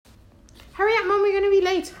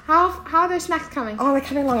wait. How are those snacks coming? Oh, they're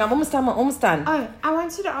coming along. I'm almost done. Oh, I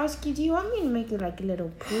wanted to ask you, do you want me to make like a little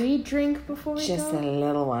pre-drink before we Just go? a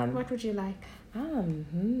little one. What would you like? I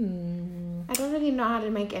Hmm. don't really know how to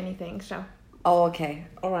make anything, so. Oh, okay.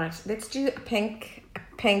 All right. Let's do a pink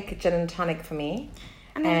gin and tonic for me.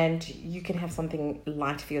 And you can have something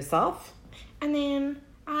light for yourself. And then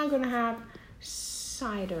I'm going to have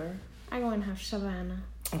cider. I'm going to have Savannah.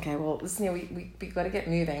 Okay, well, listen here, we got to get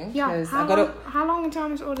moving. Yeah, how long until I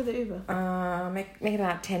must order the Uber? Make it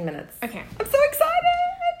about 10 minutes. Okay. I'm so excited.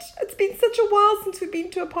 It's been such a while since we've been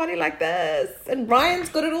to a party like this. And Ryan's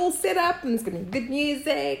got it all set up, and it's going to be good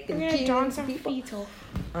music. And I'm going to dance our people. feet off.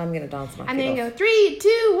 I'm going to dance my feet And then off. go 3,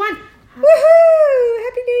 2, 1. Woohoo!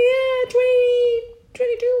 Happy New Year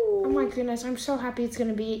 2022. Oh my goodness, I'm so happy it's going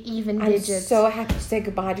to be even I'm digits. so happy to say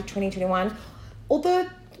goodbye to 2021. Although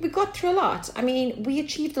we got through a lot. I mean, we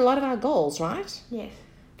achieved a lot of our goals, right? Yes.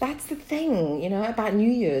 That's the thing, about New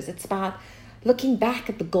Year's. It's about looking back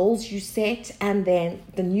at the goals you set and then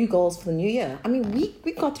the new goals for the new year. I mean,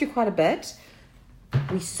 we got through quite a bit.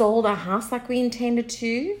 We sold our house like we intended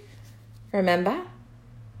to. Remember?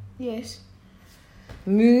 Yes.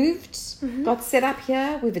 Moved, got set up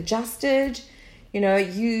here. We've adjusted.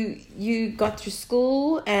 You got through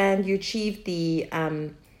school and you achieved the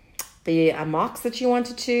marks that you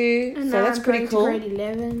wanted to. And so that's I'm pretty going cool. to grade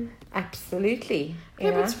 11. Absolutely.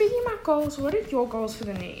 Okay, but speaking about goals, what are your goals for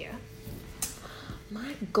the new year?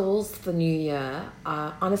 My goals for the new year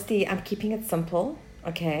are, honestly, I'm keeping it simple,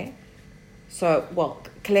 okay? So,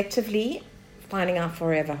 collectively, finding our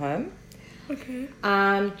forever home. Okay.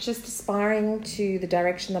 Just aspiring to the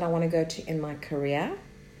direction that I want to go to in my career.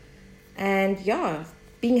 And,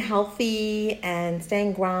 being healthy and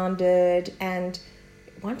staying grounded and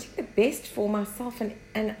wanting the best for myself and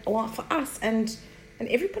for us and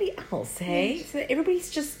everybody else, hey? Yes. So that everybody's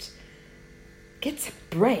just gets a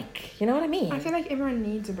break. You know what I mean? I feel like everyone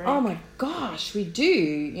needs a break. Oh my gosh, we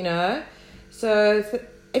do, So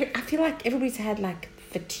I feel like everybody's had like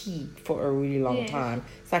fatigue for a really long time.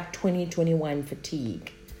 It's like 2021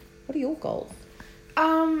 fatigue. What are your goals?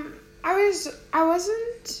 I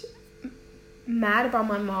wasn't mad about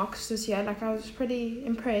my marks this year. Like, I was pretty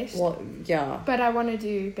impressed. Well, yeah. But I want to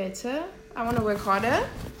do better. I want to work harder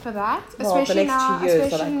for that. Well, especially the next now, 2 years are,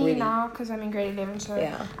 especially like, really... now because I'm in grade 11. So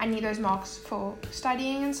Yeah. I need those marks for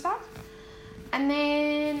studying and stuff. And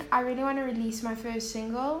then I really want to release my first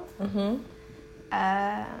single. We've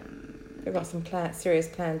got some serious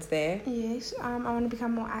plans there. Yes. I want to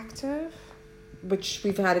become more active. Which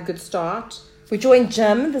we've had a good start. We joined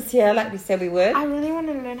gym this year, like we said we would. I really want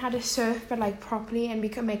to learn how to surf, but like properly, and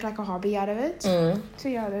make like a hobby out of it. So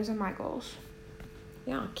yeah, those are my goals.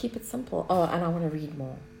 Yeah, keep it simple. Oh, and I want to read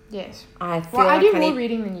more. Yes. I do more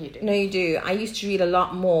reading than you do. No, you do. I used to read a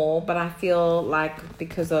lot more, but I feel like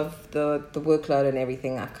because of the workload and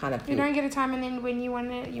everything, I've kind of... You don't get a time, and then when you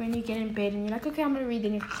get in bed and you're like, okay, I'm going to read,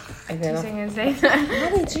 then you... And then 2 seconds later. How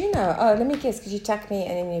did you know? Oh, let me guess, because you tucked me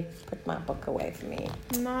and then you put my book away from me.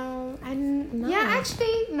 No. Yeah,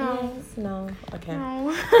 actually, no. Yes, no. Okay.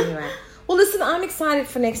 No. Anyway. Well, listen, I'm excited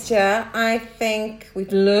for next year. I think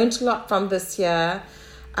we've learned a lot from this year.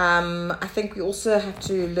 I think we also have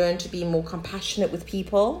to learn to be more compassionate with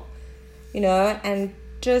people, and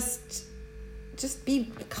just be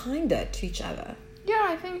kinder to each other. Yeah,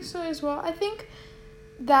 I think so as well. I think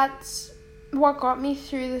that's what got me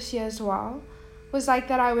through this year as well, was like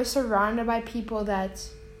that I was surrounded by people that,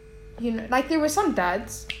 like there were some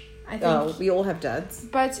duds, I think. Oh, we all have duds.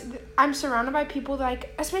 But I'm surrounded by people that,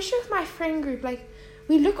 like, especially with my friend group, like,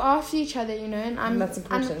 we look after each other, and that's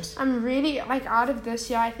important. I'm really, like, out of this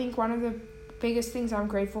year, I think one of the biggest things I'm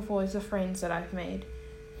grateful for is the friends that I've made.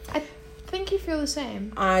 I think you feel the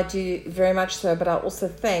same. I do very much so, but I also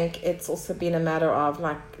think it's also been a matter of,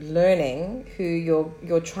 like, learning who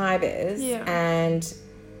your tribe is and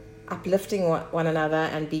uplifting one another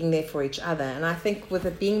and being there for each other. And I think with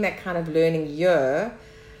it being that kind of learning year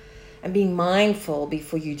and being mindful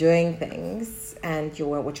before you're doing things and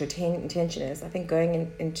what your intention is, I think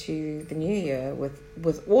going into the new year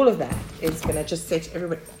with all of that is going to just set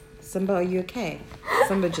everybody... Simba, are you okay?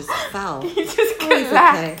 Simba just fell. He just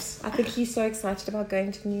collapsed. Okay. I think he's so excited about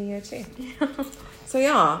going to the new year too. Yeah. So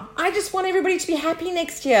yeah, I just want everybody to be happy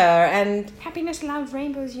next year and... Happiness, love,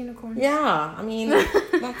 rainbows, unicorns. Yeah, I mean,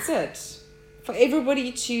 that's it. For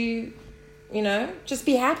everybody to, just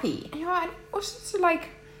be happy. Yeah, and also to, like...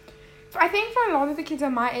 I think for a lot of the kids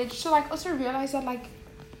at my age, to, like, also realize that, like,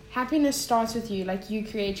 happiness starts with you. Like, you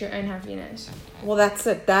create your own happiness. Well, that's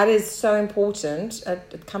it. That is so important.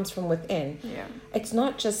 It comes from within. Yeah. It's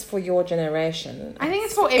not just for your generation. I think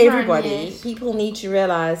it's for everybody. Yes. People need to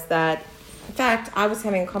realize that In fact, I was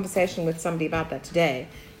having a conversation with somebody about that today.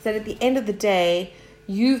 That at the end of the day,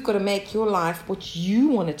 you've got to make your life what you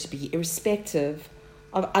want it to be, irrespective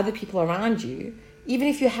of other people around you. Even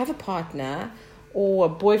if you have a partner or a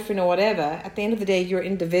boyfriend or whatever, at the end of the day, you're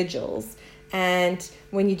individuals. And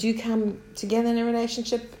when you do come together in a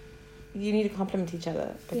relationship, you need to complement each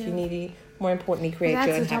other. But you need to, more importantly, create your own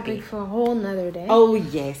happy. That's a topic for a whole nother day. Oh,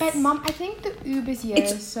 yes. But, Mom, I think the Uber's here.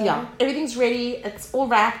 Yeah, everything's ready. It's all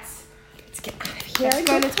wrapped. Let's get out of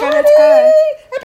here. Let's go.